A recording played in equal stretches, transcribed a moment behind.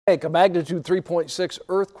A magnitude 3.6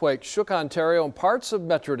 earthquake shook Ontario and parts of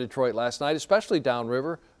Metro Detroit last night, especially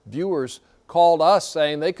downriver. Viewers called us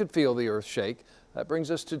saying they could feel the earth shake. That brings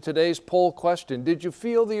us to today's poll question. Did you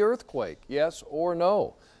feel the earthquake? Yes or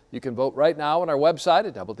no? You can vote right now on our website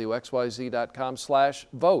at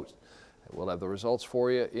WXYZ.com/vote. We'll have the results for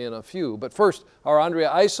you in a few. But first, our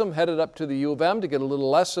Andrea Isom headed up to the U of M to get a little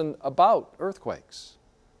lesson about earthquakes.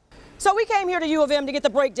 So we came here to U of M to get the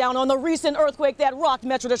breakdown on the recent earthquake that rocked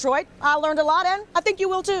Metro Detroit. I learned a lot, and I think you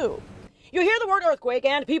will too. You hear the word earthquake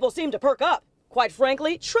and people seem to perk up. Quite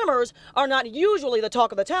frankly, tremors are not usually the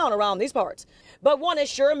talk of the town around these parts. But one is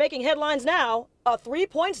sure making headlines now, a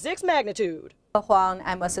 3.6 magnitude. Huang,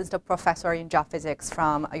 I'm assistant professor in geophysics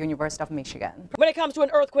from University of Michigan. When it comes to an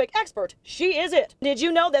earthquake expert, she is it. Did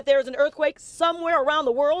you know that there's an earthquake somewhere around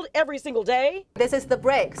the world every single day? This is the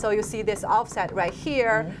break, so you see this offset right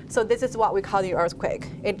here. So this is what we call the earthquake.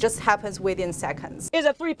 It just happens within seconds. Is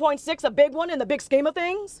a 3.6 a big one in the big scheme of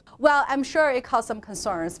things? Well, I'm sure it caused some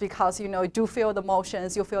concerns because, you do feel the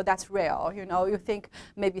motions, you feel that's real. You think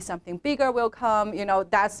maybe something bigger will come,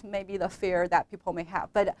 that's maybe the fear that people may have.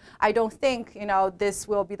 But I don't think, this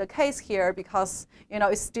will be the case here because,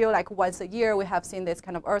 it's still like once a year we have seen this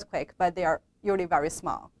kind of earthquake, but they are usually very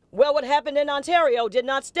small. Well, what happened in Ontario did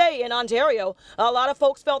not stay in Ontario. A lot of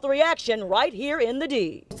folks felt the reaction right here in the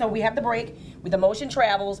D. So we have the break, the motion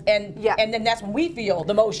travels, and then that's when we feel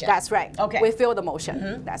the motion. That's right. Okay. We feel the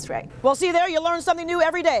motion. That's right. Well, see there, you learn something new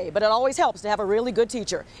every day, but it always helps to have a really good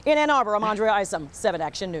teacher. In Ann Arbor, I'm Andrea Isom, 7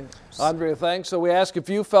 Action News. Andrea, thanks. So we asked if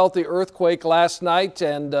you felt the earthquake last night,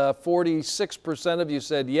 and 46% of you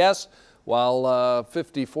said yes, while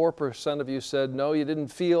 54% of you said no, you didn't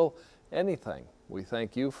feel anything. We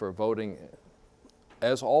thank you for voting,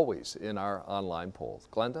 as always, in our online polls.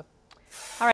 Glenda? All right.